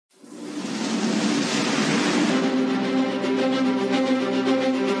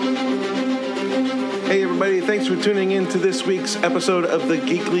thanks for tuning in to this week's episode of the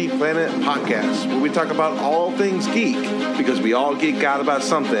Geekly Planet Podcast, where we talk about all things geek, because we all geek out about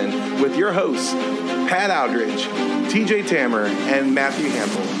something, with your hosts, Pat Aldridge, TJ Tammer, and Matthew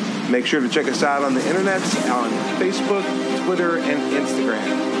Hampel. Make sure to check us out on the internet, on Facebook, Twitter, and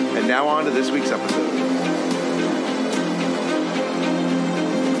Instagram. And now on to this week's episode.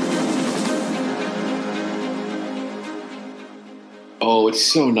 Oh, it's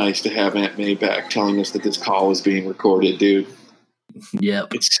so nice to have Aunt May back telling us that this call is being recorded, dude.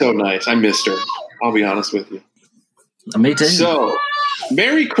 Yep. It's so nice. I missed her. I'll be honest with you. Me too. So,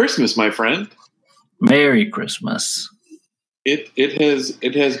 Merry Christmas, my friend. Merry Christmas. It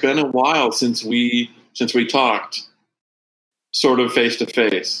has been a while since we talked, sort of face to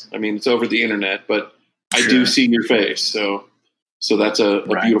face. I mean, it's over the internet, but I do see your face, so that's a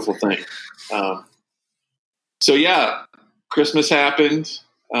beautiful thing. So yeah. Christmas happened,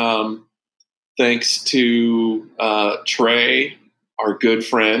 thanks to Trey, our good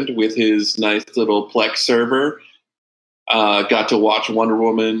friend, with his nice little Plex server. Got to watch Wonder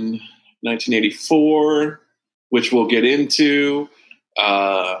Woman 1984, which we'll get into.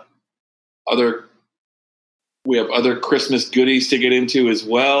 We have other Christmas goodies to get into as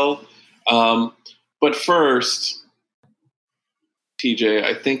well. But first, TJ,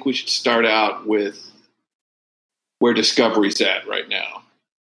 I think we should start out with where Discovery's at right now.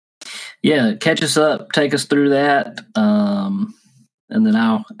 Yeah, catch us up, take us through that, and then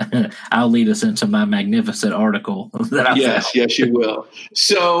I'll lead us into my magnificent article that I found. Yes, you will.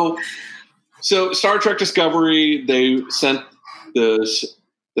 So Star Trek Discovery, they sent the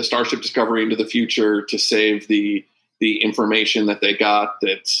Starship Discovery into the future to save the information that they got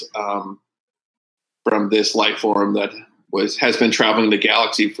that from this life form that has been traveling the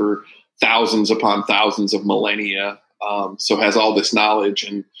galaxy for thousands upon thousands of millennia, so has all this knowledge,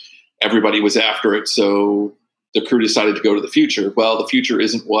 and everybody was after it. So the crew decided to go to the future. Well, the future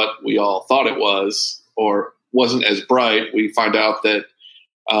isn't what we all thought it was, or wasn't as bright. We find out that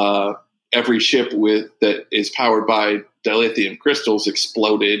every ship that is powered by dilithium crystals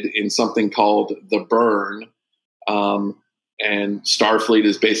exploded in something called the burn, and Starfleet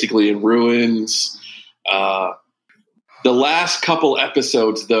is basically in ruins. The last couple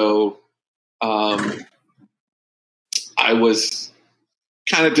episodes, though, I was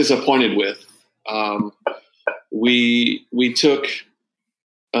kind of disappointed with. We took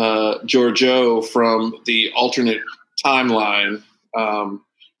Georgiou from the alternate timeline,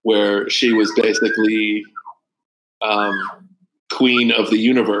 where she was basically queen of the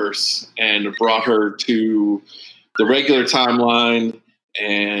universe, and brought her to the regular timeline.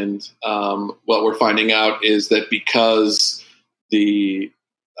 And what we're finding out is that because the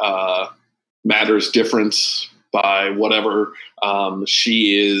matter's different by whatever,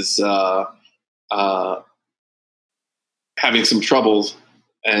 she is having some troubles,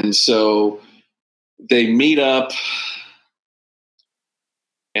 and so they meet up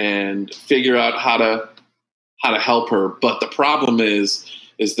and figure out how to help her. But the problem is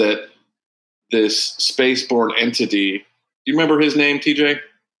that this spaceborne entity. Do you remember his name, TJ?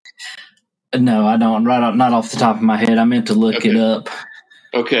 No, I don't. Not off the top of my head. I meant to look it up.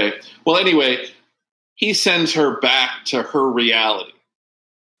 Okay. Well, anyway, he sends her back to her reality.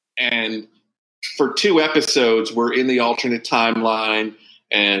 And for 2 episodes, we're in the alternate timeline,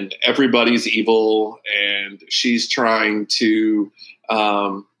 and everybody's evil, and she's trying to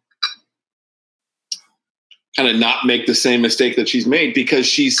kind of not make the same mistake that she's made, because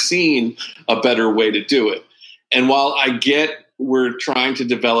she's seen a better way to do it. And while I get we're trying to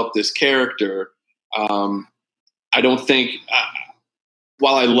develop this character, I don't think,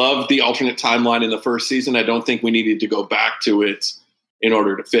 while I loved the alternate timeline in the first season, I don't think we needed to go back to it in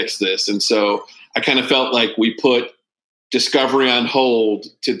order to fix this. And so I kind of felt like we put Discovery on hold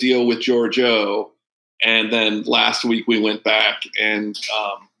to deal with Georgiou. And then last week we went back and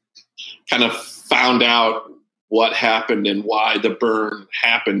kind of found out what happened and why the burn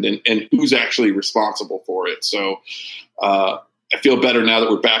happened, and who's actually responsible for it. So I feel better now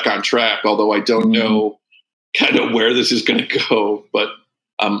that we're back on track, although I don't know kind of where this is going to go, but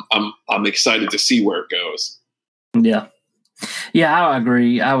I'm excited to see where it goes. Yeah. Yeah, I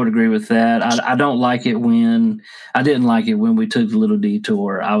agree. I would agree with that. I didn't like it when we took the little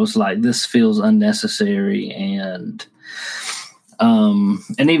detour. I was like, this feels unnecessary, and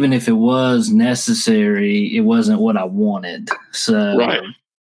even if it was necessary, it wasn't what I wanted. So, right.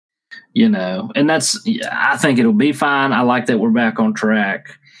 And I think it'll be fine. I like that we're back on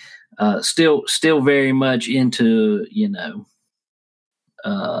track. Still very much into,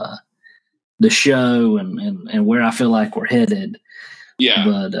 the show and where I feel like we're headed. Yeah.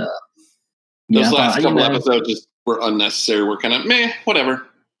 But Those last couple episodes just were unnecessary. We're kind of meh, whatever.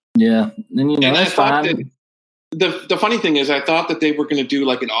 Yeah, and I thought that the funny thing is, I thought that they were going to do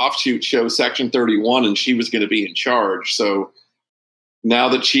like an offshoot show, Section 31, and she was going to be in charge. So now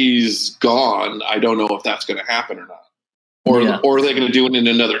that she's gone, I don't know if that's going to happen or not, or are they going to do it in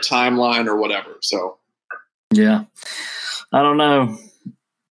another timeline or whatever? So yeah, I don't know.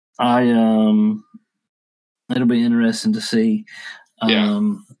 It'll be interesting to see.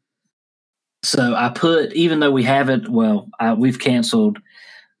 So I put, even though we haven't, we've canceled.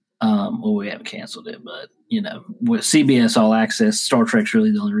 We haven't canceled it, but with CBS All Access, Star Trek's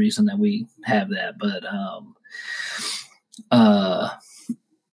really the only reason that we have that. But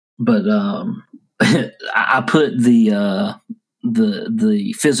I put the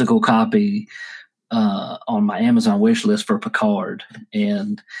physical copy on my Amazon wish list for Picard,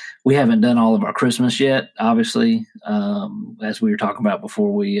 and we haven't done all of our Christmas yet, obviously, as we were talking about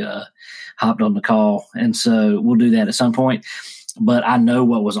before we hopped on the call, and so we'll do that at some point. But I know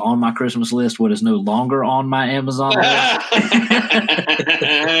what was on my Christmas list, what is no longer on my Amazon list.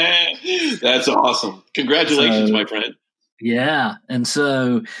 That's awesome. Congratulations, my friend. Yeah. And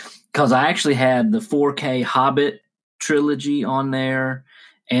so, because I actually had the 4K Hobbit trilogy on there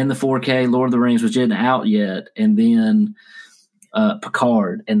and the 4K Lord of the Rings, which isn't out yet, and then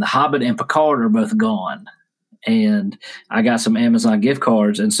Picard. And the Hobbit and Picard are both gone. And I got some Amazon gift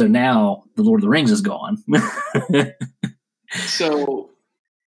cards. And so now the Lord of the Rings is gone. So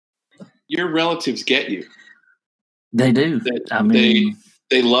your relatives get you. They do.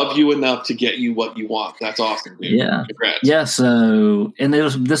 They love you enough to get you what you want. That's awesome, dude. Yeah. Congrats. Yeah. So, and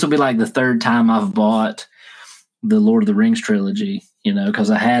this will be like the third time I've bought the Lord of the Rings trilogy, because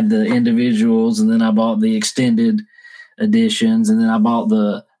I had the individuals and then I bought the extended editions, and then I bought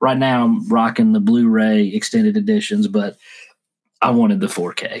right now I'm rocking the Blu-ray extended editions, but I wanted the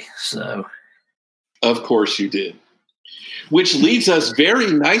 4K. So. Of course you did. Which leads us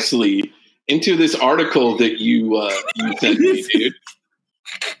very nicely into this article that you sent me, dude.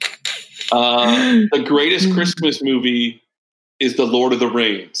 The greatest Christmas movie is The Lord of the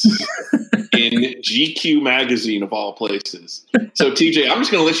Rings in GQ magazine of all places. So TJ, I'm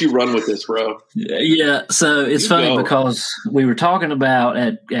just going to let you run with this, bro. Yeah. So it's funny because we were talking about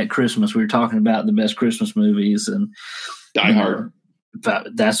at Christmas, we were talking about the best Christmas movies and Die Hard.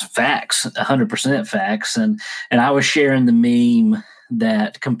 That's facts, 100% facts. And I was sharing the meme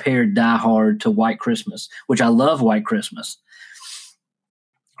that compared Die Hard to White Christmas, which I love White Christmas.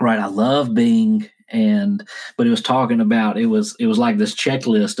 Right. I love Bing. But it was talking about, it was like this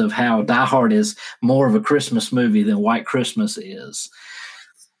checklist of how Die Hard is more of a Christmas movie than White Christmas is.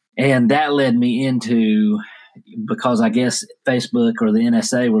 And that led me into, because I guess Facebook or the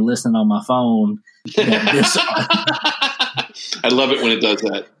NSA were listening on my phone. I love it when it does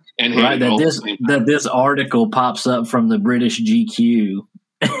that. And right, that this article pops up from the British GQ.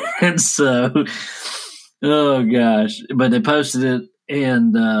 And so, oh gosh. But they posted it,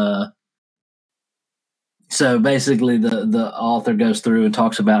 and so basically the author goes through and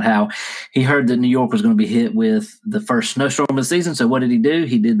talks about how he heard that New York was going to be hit with the first snowstorm of the season. So what did he do?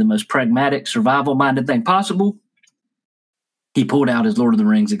 He did the most pragmatic, survival-minded thing possible. He pulled out his Lord of the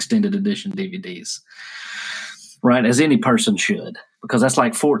Rings extended edition DVDs. Right, as any person should, because that's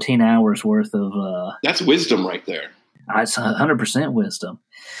like 14 hours worth of. That's wisdom right there. It's 100% wisdom,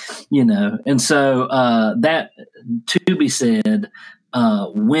 And so that, to be said,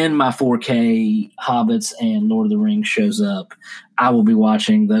 when my 4K Hobbits and Lord of the Rings shows up, I will be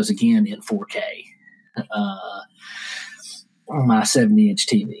watching those again in 4K on my 70-inch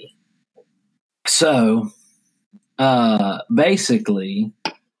TV. So basically.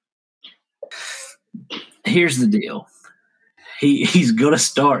 Here's the deal. He's going to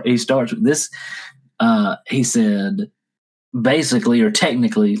start. He starts with this. He said, basically, or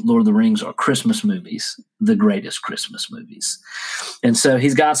technically, Lord of the Rings are Christmas movies, the greatest Christmas movies. And so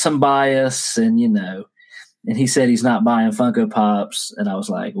he's got some bias, and and he said he's not buying Funko Pops. And I was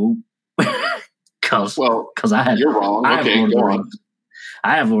like, ooh, because I have. You're wrong. Okay, go on.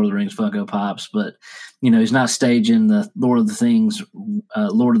 I have Lord of the Rings Funko Pops, but he's not staging the Lord of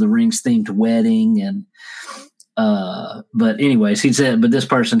the Rings themed wedding, and but anyways, he said, but this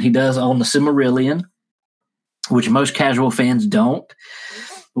person, he does own the Silmarillion, which most casual fans don't.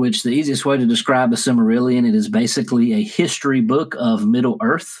 Which the easiest way to describe the Silmarillion, it is basically a history book of Middle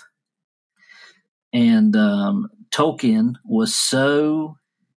Earth, and Tolkien was so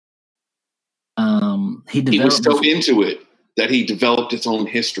he was so into it that he developed its own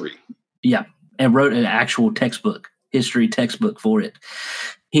history. Yeah, and wrote an actual history textbook for it.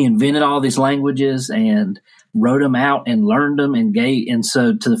 he invented all these languages and wrote them out and learned them and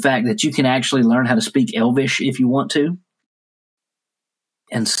so to the fact that you can actually learn how to speak Elvish if you want to.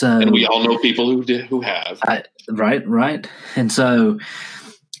 And we all know people who have. Right. And so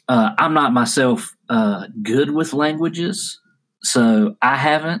I'm not myself good with languages, so I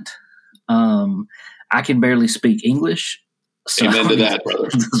haven't. I can barely speak English. So, amen to that, brother.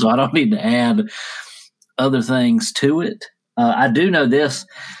 So I don't need to add other things to it. I do know this.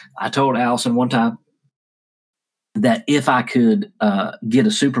 I told Allison one time that if I could get a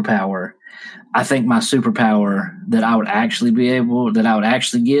superpower, I think my superpower that I would actually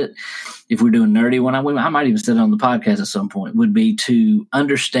get, if we're doing nerdy one, I might even say it on the podcast at some point, would be to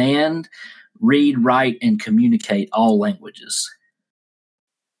understand, read, write, and communicate all languages.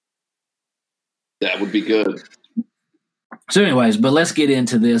 That would be good. So anyways, but let's get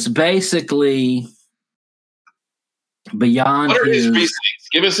into this. Basically, beyond what are his reasons?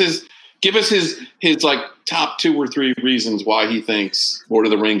 Give us his like top 2 or 3 reasons why he thinks Lord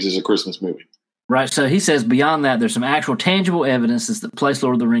of the Rings is a Christmas movie. Right. So he says beyond that, there's some actual tangible evidences that place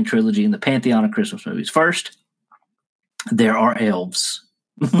Lord of the Rings trilogy in the pantheon of Christmas movies. First, there are elves.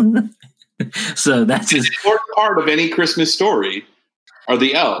 So that's an important part of any Christmas story are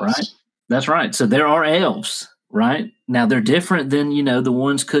the elves. Right. That's right. So there are elves. Right. Now they're different than, the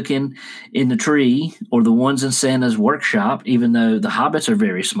ones cooking in the tree or the ones in Santa's workshop, even though the hobbits are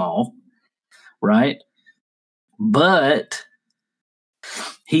very small. Right. But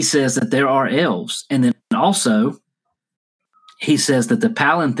he says that there are elves. And then also he says that the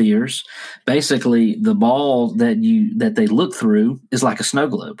Palantirs, basically the ball that they look through is like a snow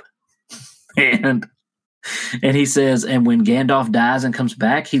globe. And he says, and when Gandalf dies and comes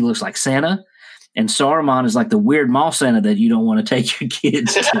back, he looks like Santa. And Saruman is like the weird mall Santa that you don't want to take your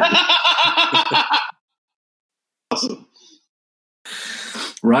kids to. Awesome.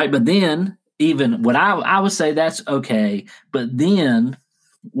 Right. But then even what I would say that's okay. But then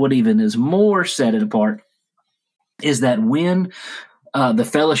what even is more set it apart is that when the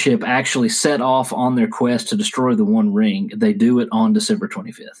Fellowship actually set off on their quest to destroy the One Ring, they do it on December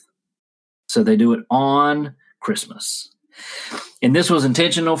 25th. So they do it on Christmas. And this was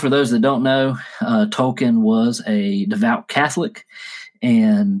intentional. For those that don't know, Tolkien was a devout Catholic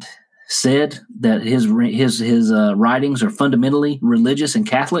and said that his writings are fundamentally religious and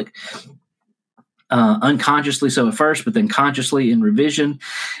Catholic, unconsciously so at first, but then consciously in revision.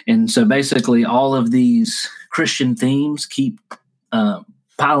 And so basically all of these Christian themes keep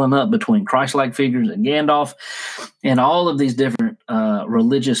piling up between Christ-like figures and Gandalf, and all of these different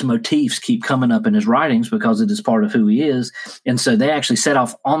religious motifs keep coming up in his writings because it is part of who he is. And so they actually set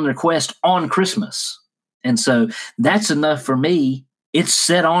off on their quest on Christmas. And so that's enough for me. It's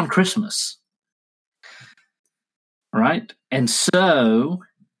set on Christmas. Right? And so,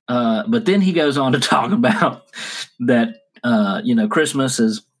 but then he goes on to talk about that, Christmas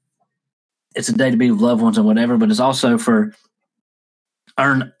it's a day to be with loved ones and whatever, but it's also for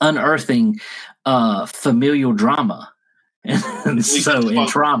unearthing familial drama and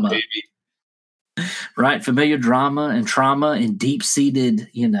trauma, right? Familial drama and deep-seated,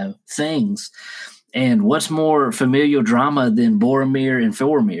 things. And what's more familial drama than Boromir and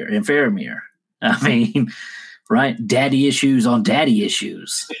Faramir? I mean, right? Daddy issues on daddy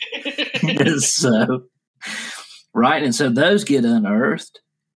issues. So, right? And so those get unearthed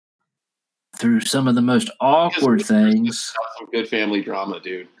through some of the most awkward things. Some good family drama,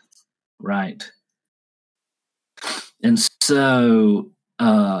 dude. Right. And so,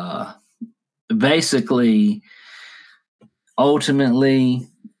 basically, ultimately,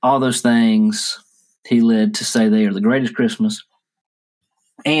 all those things he led to say they are the greatest Christmas,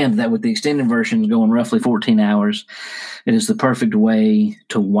 and that with the extended versions going roughly 14 hours, it is the perfect way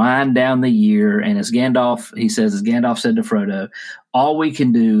to wind down the year. And as Gandalf said to Frodo, all we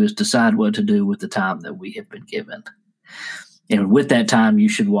can do is decide what to do with the time that we have been given. And with that time, you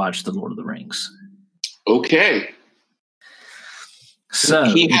should watch The Lord of the Rings. Okay. So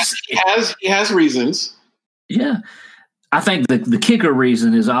he has reasons. Yeah. I think the kicker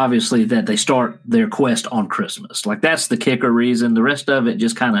reason is obviously that they start their quest on Christmas. Like that's the kicker reason. The rest of it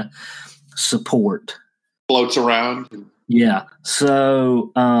just kind of support. Floats around. Yeah.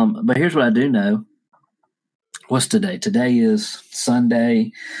 So, but here's what I do know. What's today? Today is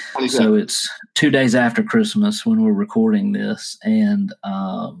Sunday. So it's 2 days after Christmas when we're recording this. And,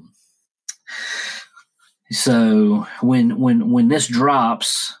 so when this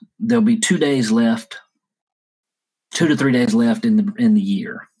drops, there'll be 2 days left, 2 to 3 days left in the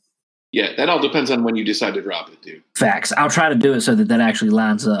year. Yeah, that all depends on when you decide to drop it, dude. Facts. I'll try to do it so that actually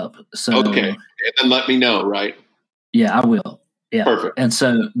lines up. So okay, and then let me know, right? Yeah, I will. Yeah. Perfect. And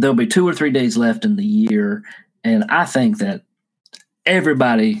so there'll be 2 or 3 days left in the year. And I think that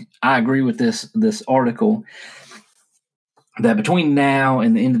everybody, I agree with this article, that between now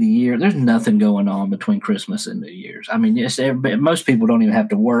and the end of the year, there's nothing going on between Christmas and New Year's. I mean, yes, most people don't even have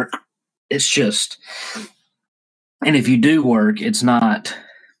to work. It's just, and if you do work, it's not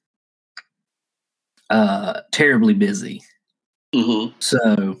terribly busy. Mm-hmm.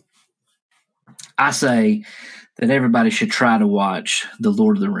 So I say that everybody should try to watch The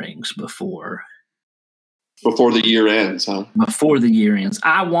Lord of the Rings before the year ends, huh? Before the year ends.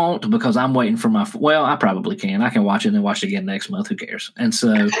 I won't, because I'm waiting for I probably can. I can watch it and then watch it again next month. Who cares? And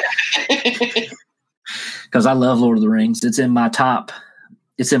so, because I love Lord of the Rings. It's in my top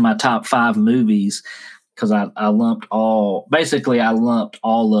 5 movies, because I lumped all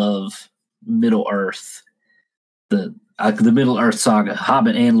of Middle Earth, the Middle Earth saga,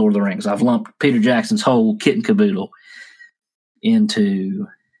 Hobbit and Lord of the Rings. I've lumped Peter Jackson's whole kit and caboodle into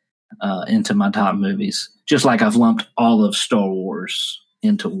my top movies, just like I've lumped all of Star Wars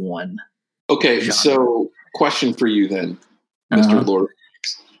into one. Okay, genre. So question for you then, Mr. Lord.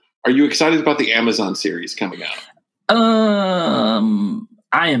 Are you excited about the Amazon series coming out?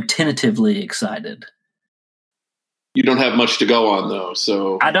 I am tentatively excited. You don't have much to go on, though,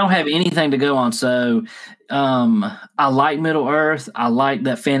 so I don't have anything to go on. So I like Middle Earth. I like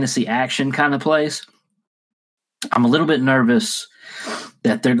that fantasy action kind of place. I'm a little bit nervous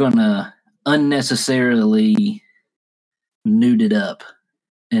that they're going to unnecessarily nude it up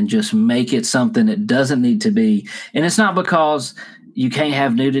and just make it something it doesn't need to be. And it's not because you can't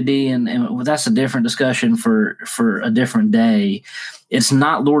have nudity, and that's a different discussion for a different day. It's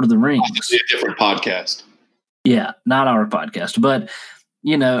not Lord of the Rings. Obviously a different podcast. Yeah, not our podcast. But,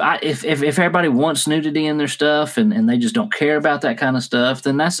 if everybody wants nudity in their stuff and they just don't care about that kind of stuff,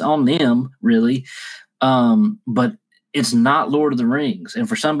 then that's on them, really. But it's not Lord of the Rings. And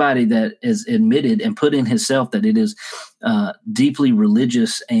for somebody that is admitted and put in himself that it is deeply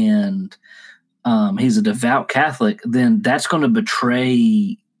religious and he's a devout Catholic, then that's going to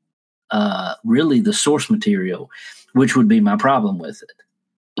betray really the source material, which would be my problem with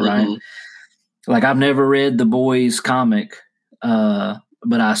it, right? Mm-hmm. Like, I've never read the Boys comic,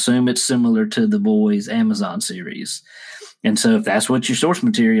 but I assume it's similar to the Boys Amazon series. And so if that's what your source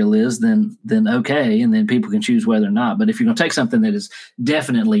material is, then okay, and then people can choose whether or not. But if you're going to take something that is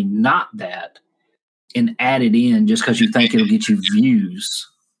definitely not that and add it in just because you think it'll get you views,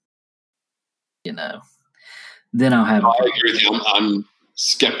 then I'll have. I agree with you. I'm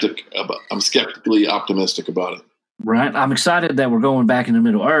skeptically optimistic about it. Right. I'm excited that we're going back into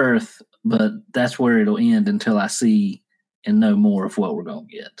Middle Earth, but that's where it'll end until I see and know more of what we're going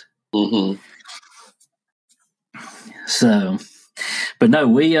to get. Mm-hmm. So, but no,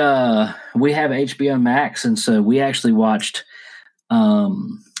 we have HBO Max, and so we actually watched Wonder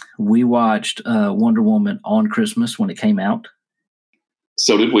Woman on Christmas when it came out.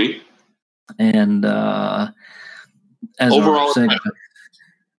 So did we. And as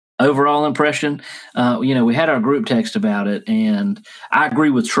overall impression, we had our group text about it, and I agree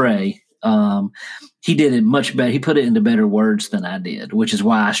with Trey. He did it much better. He put it into better words than I did, which is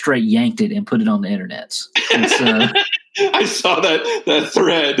why I straight yanked it and put it on the internets. And so, I saw that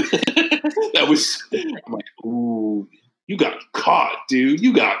thread. That was, I'm like, ooh, you got caught, dude.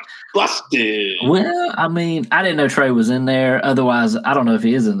 You got busted. Well, I mean, I didn't know Trey was in there. Otherwise, I don't know if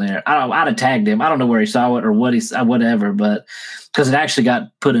he is in there. I'd have tagged him. I don't know where he saw it or what whatever, but because it actually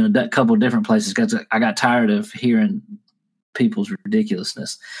got put in a couple of different places, because I got tired of hearing people's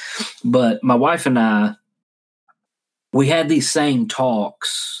ridiculousness. But my wife and I, we had these same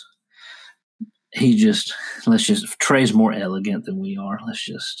talks. Trey's more elegant than we are.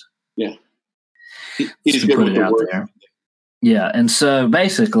 He's good with the there. Yeah, and so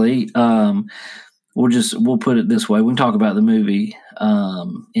basically, we'll put it this way. We can talk about the movie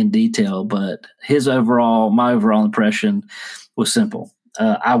in detail, but my overall impression was simple.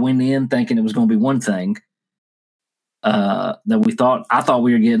 I went in thinking it was going to be one thing. I thought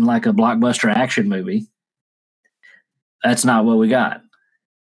we were getting like a blockbuster action movie. That's not what we got.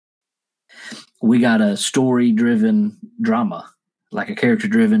 We got a story-driven drama, like a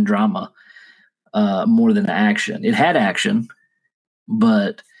character-driven drama, more than action. It had action,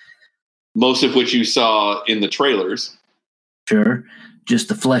 but most of which you saw in the trailers. Sure, just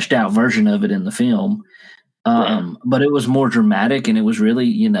the fleshed-out version of it in the film. Right. But it was more dramatic, and it was really,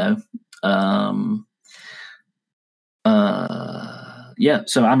 yeah.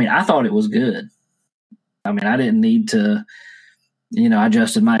 So, I mean, I thought it was good. I mean, I didn't need to, I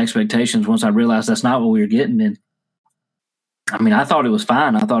adjusted my expectations once I realized that's not what we were getting. And I mean, I thought it was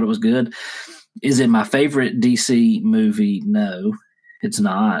fine. I thought it was good. Is it my favorite DC movie? No, it's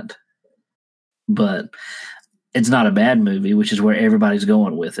not. But it's not a bad movie, which is where everybody's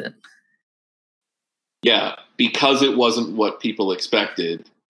going with it. Yeah, because it wasn't what people expected,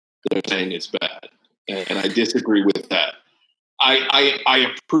 they're saying it's bad. And I disagree with that.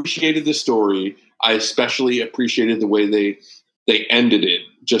 I appreciated the story. I especially appreciated the way they ended it,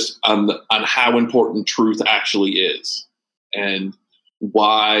 just on how important truth actually is, and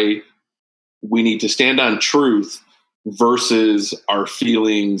why we need to stand on truth versus our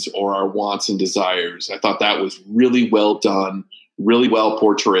feelings or our wants and desires. I thought that was really well done, really well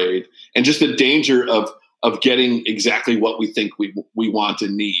portrayed, and just the danger of getting exactly what we think we want or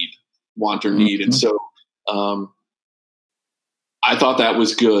need. Mm-hmm. And so I thought that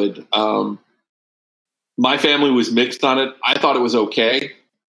was good. My family was mixed on it. I thought it was okay.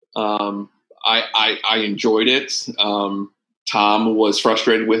 I enjoyed it. Tom was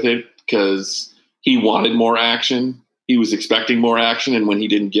frustrated with it because he wanted more action. He was expecting more action, and when he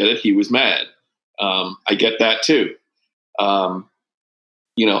didn't get it, he was mad. I get that too. I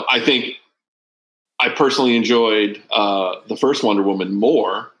think I personally enjoyed the first Wonder Woman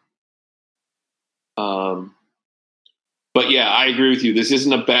more. But yeah, I agree with you. This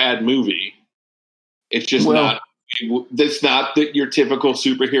isn't a bad movie. It's just not. It's not your typical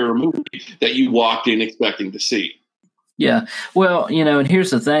superhero movie that you walked in expecting to see. Yeah. Well, and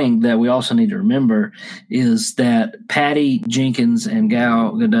here's the thing that we also need to remember is that Patty Jenkins and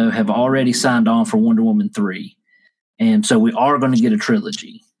Gal Gadot have already signed on for Wonder Woman 3. And so we are going to get a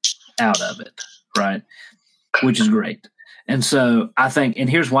trilogy out of it, right? Which is great. And so I think, and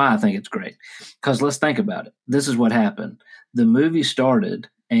here's why I think it's great. Because let's think about it. This is what happened. The movie started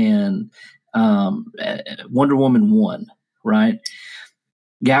and Wonder Woman 1, right?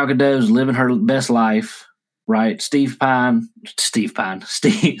 Gal Gadot's living her best life. Right, Steve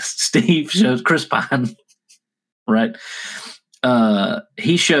shows Chris Pine, right?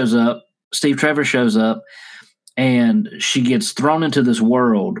 He shows up, Steve Trevor shows up, and she gets thrown into this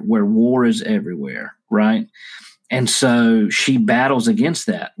world where war is everywhere, right? And so she battles against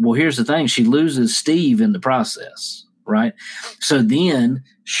that. Well, here's the thing. She loses Steve in the process, right? So then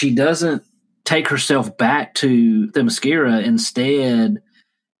she doesn't take herself back to Themyscira. Instead,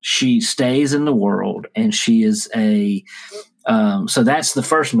 she stays in the world, and she is so that's the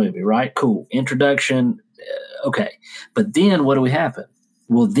first movie, right? Cool. Introduction. Okay. But then what do we happen?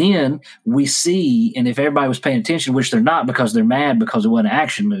 Well, then we see, and if everybody was paying attention, which they're not because they're mad because it wasn't an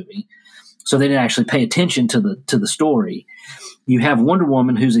action movie, so they didn't actually pay attention to the story. You have Wonder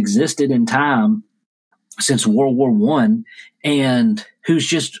Woman who's existed in time since World War I, and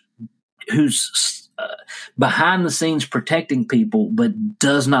who's behind the scenes protecting people, but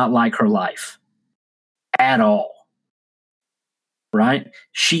does not like her life at all. Right?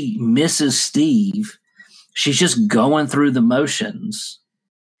 She misses Steve. She's just going through the motions.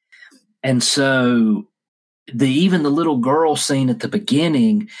 And so even the little girl scene at the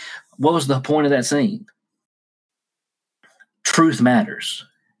beginning, what was the point of that scene? Truth matters.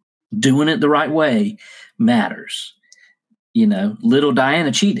 Doing it the right way matters. Little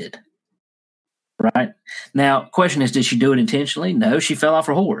Diana cheated. Right? Now, question is, did she do it intentionally? No, she fell off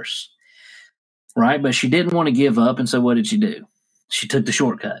her horse. Right? But she didn't want to give up, and so what did she do? She took the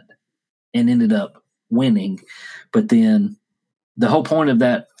shortcut and ended up winning. But then the whole point of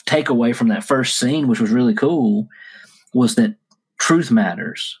that takeaway from that first scene, which was really cool, was that truth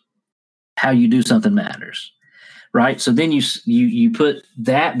matters. How you do something matters. Right? So then you put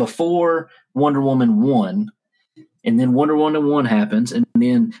that before Wonder Woman 1, and then Wonder Woman 1 happens, and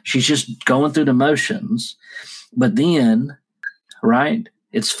then she's just going through the motions. But then, right,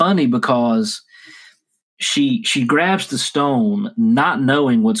 it's funny because she grabs the stone not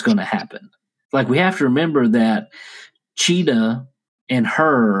knowing what's going to happen. Like, we have to remember that Cheetah and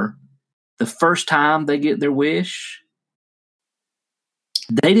her, the first time they get their wish,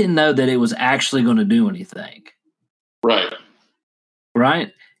 they didn't know that it was actually going to do anything. Right.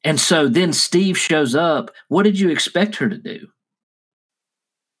 Right? And so then Steve shows up. What did you expect her to do?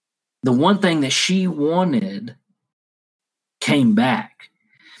 The one thing that she wanted came back.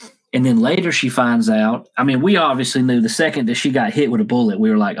 And then later she finds out. I mean, we obviously knew the second that she got hit with a bullet,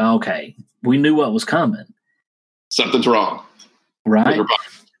 we were like, okay, we knew what was coming. Something's wrong. Right?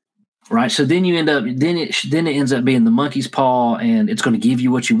 Right. So then you end up, then it ends up being the monkey's paw, and it's going to give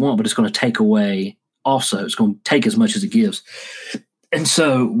you what you want, but it's going to take away also. It's going to take as much as it gives. And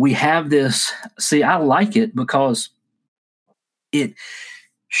so we have this. See, I like it because it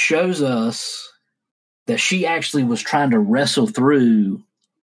shows us that she actually was trying to wrestle through,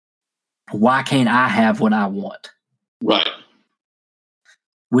 why can't I have what I want? Right.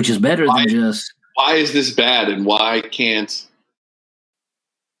 which is better than just why is this bad, and why can't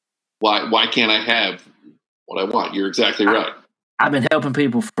I have what I want? You're exactly right. I've been helping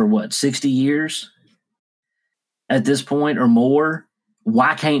people for 60 years at this point or more.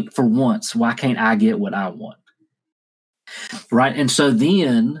 Why can't I get what I want? Right. And so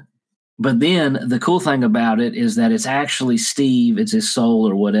then the cool thing about it is that it's actually Steve, it's his soul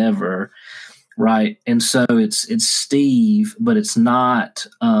or whatever. Right. And so it's Steve, but it's not,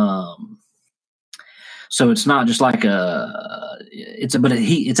 so it's not just like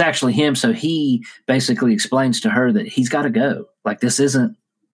it's actually him. So he basically explains to her that he's got to go. Like, this isn't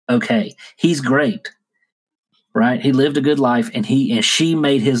okay. He's great, right? He lived a good life, and she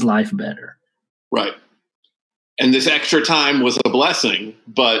made his life better. Right. And this extra time was a blessing,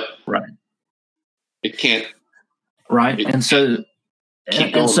 but right. It can't. Right. So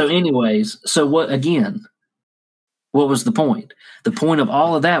anyways, so what was the point? The point of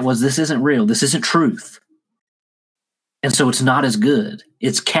all of that was, this isn't real. This isn't truth. And so it's not as good.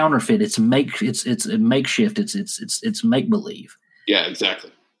 It's counterfeit. It's makeshift. It's make believe. Yeah,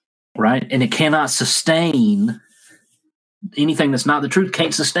 exactly. Right. And it cannot sustain anything that's not the truth.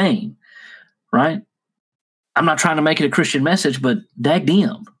 Can't sustain. Right. I'm not trying to make it a Christian message, but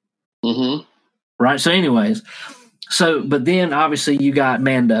dagdim. Mm-hmm. Right. So anyways, but then obviously you got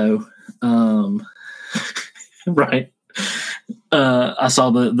Mando. Right. I saw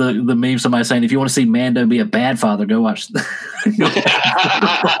the meme, somebody saying, if you want to see Mando be a bad father, go watch. That's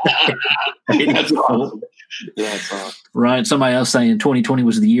awesome. That's awesome. Right. Somebody else saying 2020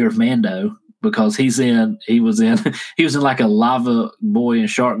 was the year of Mando because he was in like a Lava Boy and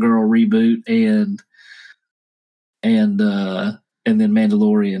Shark Girl reboot and then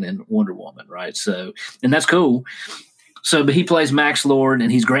Mandalorian and Wonder Woman. Right. So, and that's cool. So, but he plays Max Lord and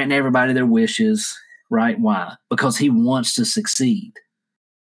he's granting everybody their wishes. Right? Why? Because he wants to succeed.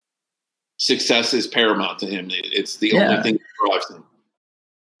 Success is paramount to him. It's the only thing that drives him.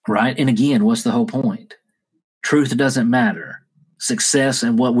 Right? And again, what's the whole point? Truth doesn't matter. Success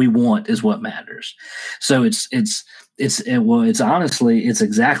and what we want is what matters. So it's honestly, it's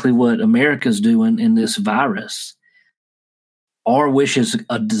exactly what America's doing in this virus. Our wishes,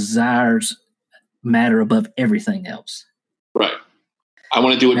 desires matter above everything else. Right. I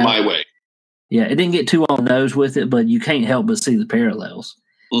want to do it my way. Yeah, it didn't get too on the nose with it, but you can't help but see the parallels.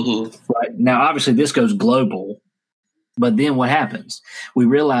 Mm-hmm. Right now, obviously, this goes global, but then what happens? We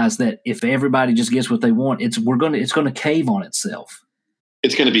realize that if everybody just gets what they want, it's going to cave on itself.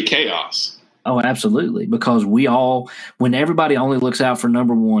 It's going to be chaos. Oh, absolutely, because when everybody only looks out for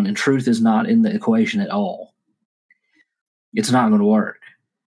number one, and truth is not in the equation at all, it's not going to work.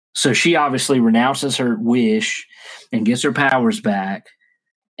 So she obviously renounces her wish and gets her powers back,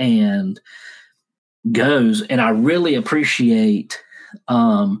 and goes, and I really appreciate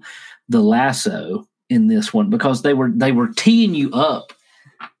the lasso in this one because they were teeing you up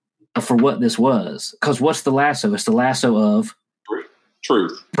for what this was. Because what's the lasso? It's the lasso of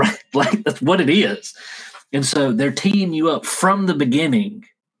truth, right? Like, that's what it is. And so they're teeing you up from the beginning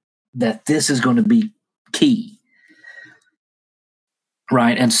that this is going to be key,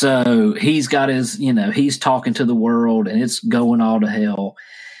 right? And so he's got his, he's talking to the world, and it's going all to hell,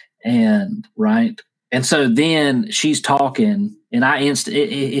 and right. And so then she's talking, and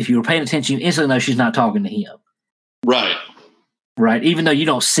if you were paying attention, you instantly know she's not talking to him. Right. Right. Even though you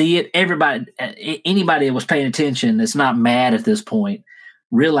don't see it, anybody that was paying attention that's not mad at this point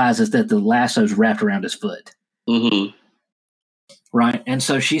realizes that the lasso's wrapped around his foot. Mm-hmm. Right. And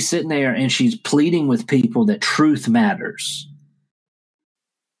so she's sitting there and she's pleading with people that truth matters.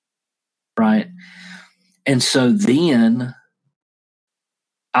 Right. And so then,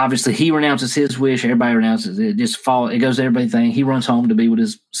 obviously, he renounces his wish. Everybody renounces it. It goes to everything. He runs home to be with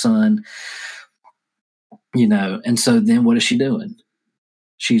his son, And so then what is she doing?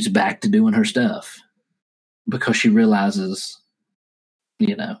 She's back to doing her stuff because she realizes,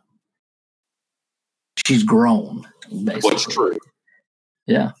 she's grown, basically. What's true.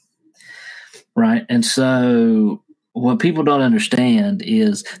 Yeah. Right. And so what people don't understand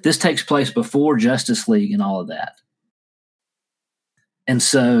is this takes place before Justice League and all of that. And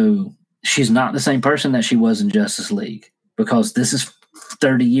so she's not the same person that she was in Justice League because this is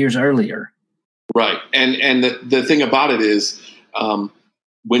 30 years earlier. Right. And the thing about it is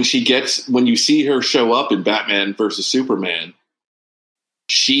when you see her show up in Batman versus Superman,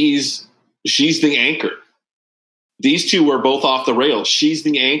 she's the anchor. These two are both off the rails. She's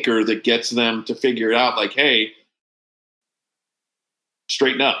the anchor that gets them to figure it out like, hey,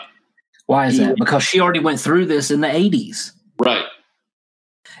 straighten up. Why is that? Because she already went through this in the 80s. Right.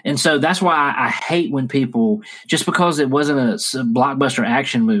 And so that's why I hate when people, just because it wasn't a blockbuster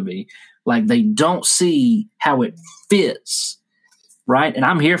action movie, like they don't see how it fits, right? And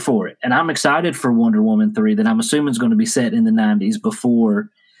I'm here for it. And I'm excited for Wonder Woman 3 that I'm assuming is going to be set in the 90s before,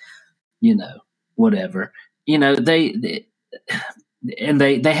 whatever. They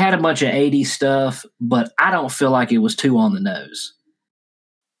had a bunch of 80s stuff, but I don't feel like it was too on the nose.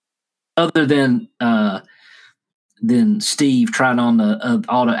 Other than Steve trying on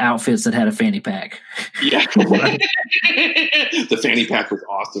all the outfits that had a fanny pack. Yeah. The fanny pack was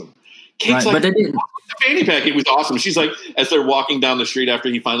awesome. Kate's right, like, but they didn't. The fanny pack, it was awesome. She's like, as they're walking down the street after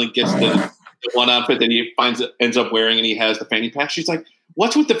he finally gets the one outfit that he ends up wearing and he has the fanny pack, she's like,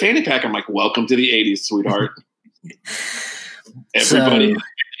 what's with the fanny pack? I'm like, welcome to the 80s, sweetheart. Everybody had a fanny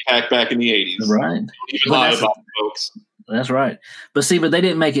pack back in the 80s. Right. Don't even lie about it, folks. That's right. But see, they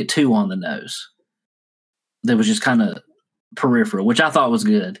didn't make it too on the nose. That was just kind of peripheral, which I thought was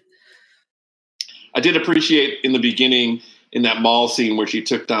good. I did appreciate in the beginning in that mall scene where she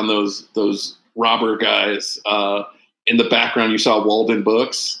took down those robber guys. In the background, you saw Walden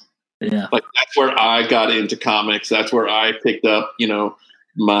Books. Yeah, like that's where I got into comics. That's where I picked up,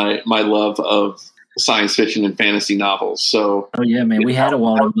 my love of science fiction and fantasy novels. So, oh yeah, man, we had a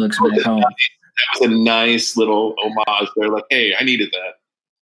Walden Books back home. That was a nice little homage. They're like, hey, I needed that.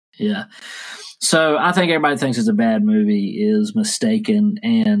 Yeah. So I think everybody thinks it's a bad movie is mistaken.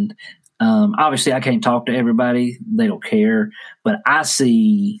 And obviously I can't talk to everybody. They don't care. But I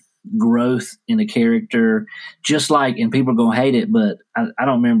see growth in a character just like, and people are going to hate it, but I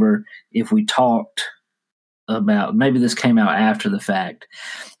don't remember if we talked about, maybe this came out after the fact,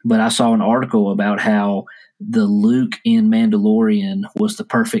 but I saw an article about how the Luke in Mandalorian was the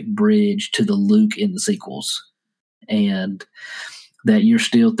perfect bridge to the Luke in the sequels. And that you're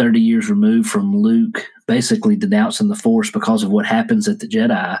still 30 years removed from Luke basically denouncing the Force because of what happens at the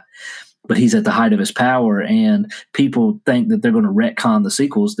Jedi, but he's at the height of his power, and people think that they're going to retcon the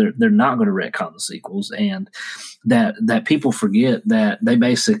sequels. They're not going to retcon the sequels, and that people forget that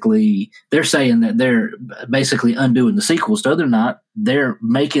they're saying that they're basically undoing the sequels. No, they're not. They're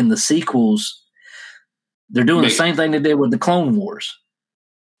making the sequels. They're doing the same thing they did with the Clone Wars.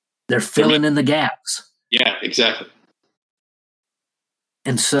 They're filling in the gaps. Yeah, exactly.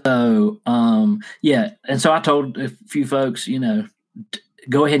 And so, and so I told a few folks,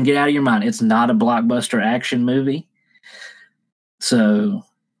 go ahead and get out of your mind. It's not a blockbuster action movie. So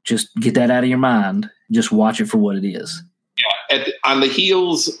just get that out of your mind. Just watch it for what it is. Yeah. On the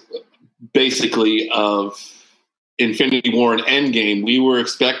heels, basically, of Infinity War and Endgame, we were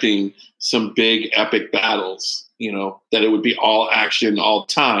expecting some big epic battles, that it would be all action all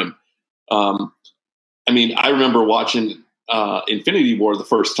the time. I remember watching Infinity War the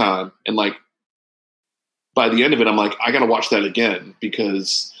first time, and by the end of it, I'm like, I got to watch that again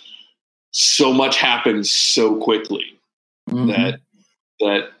because so much happens so quickly that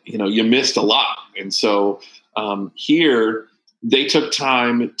you missed a lot. And so here they took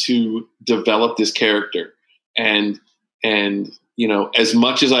time to develop this character, and as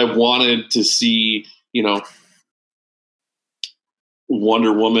much as I wanted to see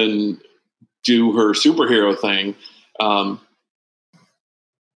Wonder Woman do her superhero thing.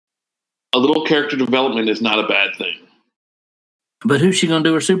 A little character development is not a bad thing. But who's she going to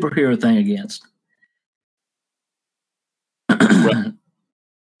do her superhero thing against? Right.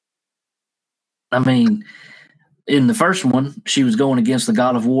 I mean, in the first one, she was going against the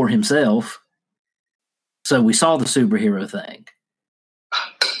God of War himself. So we saw the superhero thing.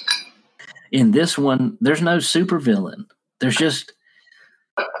 In this one, there's no supervillain. There's just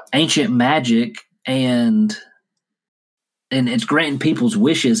ancient magic and it's granting people's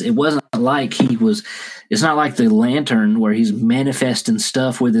wishes. It wasn't like it's not like the Lantern where he's manifesting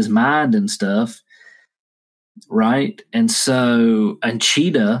stuff with his mind and stuff. Right. And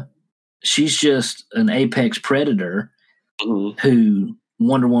Cheetah, she's just an apex predator who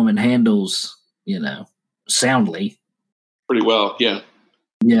Wonder Woman handles, soundly. Pretty well. Yeah.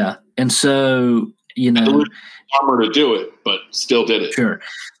 Yeah. And so, armor to do it, but still did it. Sure.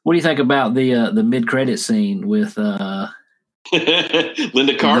 What do you think about the mid-credit scene with Linda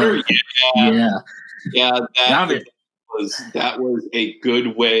Carter? Yeah. That was a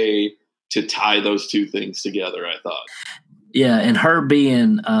good way to tie those two things together, I thought. Yeah, and her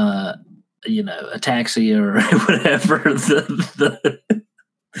being ataxia or whatever,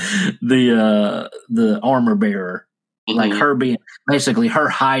 the armor bearer. Mm-hmm. Like her being basically her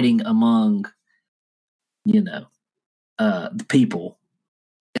hiding among the people.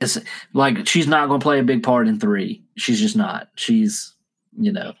 It's like she's not going to play a big part in 3. She's just not. She's,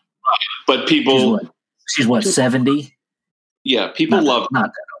 But people, she's what 70? Yeah, people love.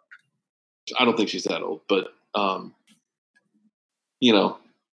 Not that I don't think she's that old, but the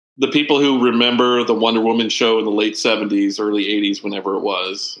people who remember the Wonder Woman show in the late 70s, early 80s, whenever it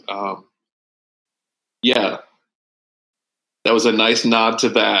was, that was a nice nod to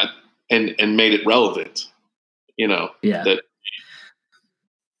that and made it relevant. She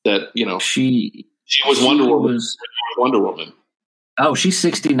was Wonder Woman. Wonder Woman. Oh, she's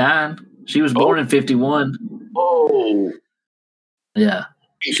 69. She was born in 51. Oh, yeah,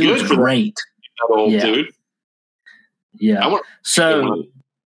 she looks great. That old dude. Yeah. So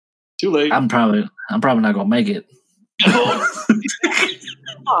too late. I'm probably not gonna make it. Come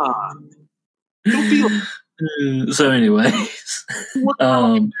on. Don't feel. So, anyways, come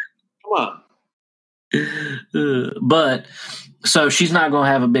on. But so she's not gonna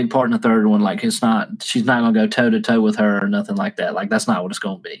have a big part in the third one. Like she's not gonna go toe to toe with her or nothing like that. Like that's not what it's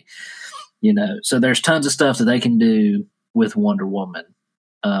gonna be. So there's tons of stuff that they can do with Wonder Woman.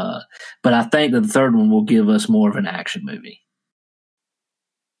 But I think that the third one will give us more of an action movie.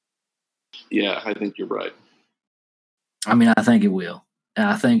 Yeah, I think you're right. I mean, I think it will.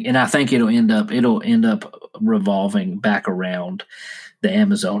 I think it'll end up revolving back around the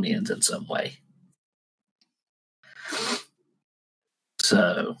Amazonians in some way.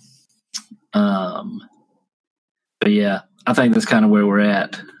 So, but yeah, I think that's kind of where we're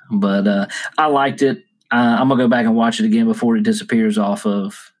at. But I liked it. I'm gonna go back and watch it again before it disappears off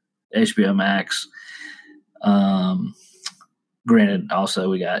of HBO Max. Granted, also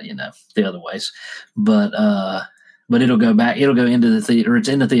we got the other ways, but it'll go back. It'll go into the theater. It's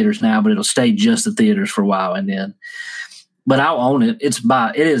in the theaters now, but it'll stay just the theaters for a while, and then. But I'll own it.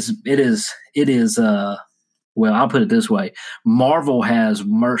 It is. Well, I'll put it this way: Marvel has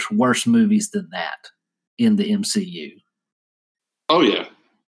worse movies than that in the MCU. Oh yeah.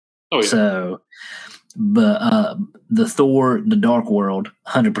 So, but the Thor, the Dark World,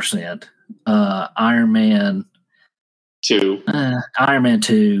 100%. Iron Man 2. Iron Man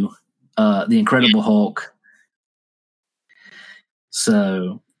 2. The Incredible Hulk.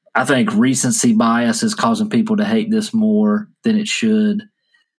 So I think recency bias is causing people to hate this more than it should.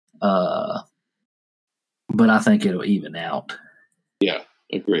 But I think it'll even out. Yeah,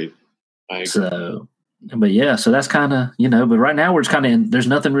 agreed. I agree. So, but yeah, so that's kind of, but right now we're just kind of there's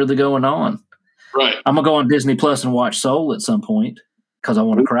nothing really going on. Right. I'm going to go on Disney Plus and watch Soul at some point because I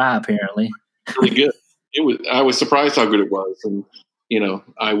want to cry, apparently. Really good. I was surprised how good it was. And,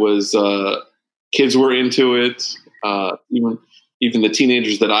 I was, kids were into it. Even the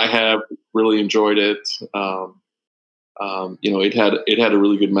teenagers that I have really enjoyed it. It had a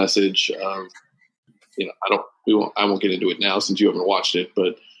really good message of, I won't get into it now since you haven't watched it,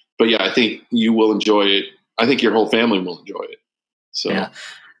 but yeah, I think you will enjoy it. I think your whole family will enjoy it. So yeah,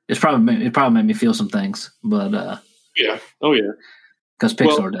 it probably made me feel some things, but yeah, oh yeah, because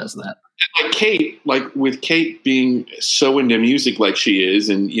Pixar does that. With Kate being so into music like she is,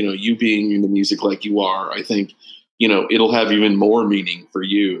 and you being into music like you are, I think it'll have even more meaning for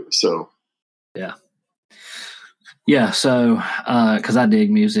you. So yeah. So because I dig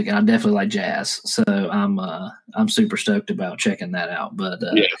music and I definitely like jazz, so I'm super stoked about checking that out. But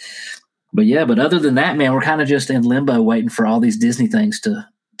But other than that, man, we're kind of just in limbo waiting for all these Disney things to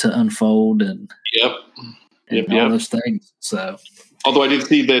unfold and all those things. So, although I did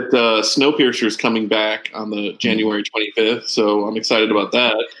see that Snowpiercer is coming back on the January 25th, so I'm excited about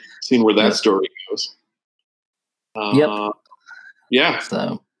that. Seeing where that story goes. Yeah.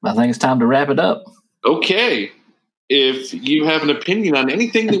 So I think it's time to wrap it up. Okay. If you have an opinion on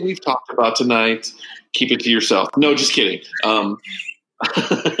anything that we've talked about tonight, keep it to yourself. No, just kidding. No,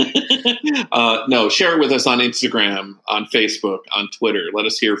 share it with us on Instagram, on Facebook, on Twitter. Let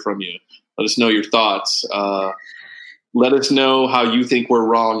us hear from you. Let us know your thoughts. Let us know how you think we're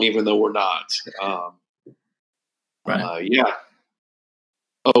wrong, even though we're not. Right. Yeah.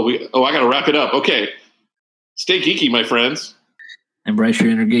 I got to wrap it up. Okay. Stay geeky, my friends. Embrace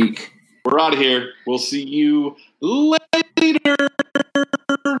your inner geek. We're out of here. We'll see you later.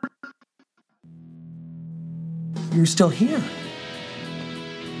 You're still here.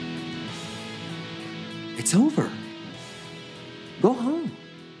 It's over. Go home.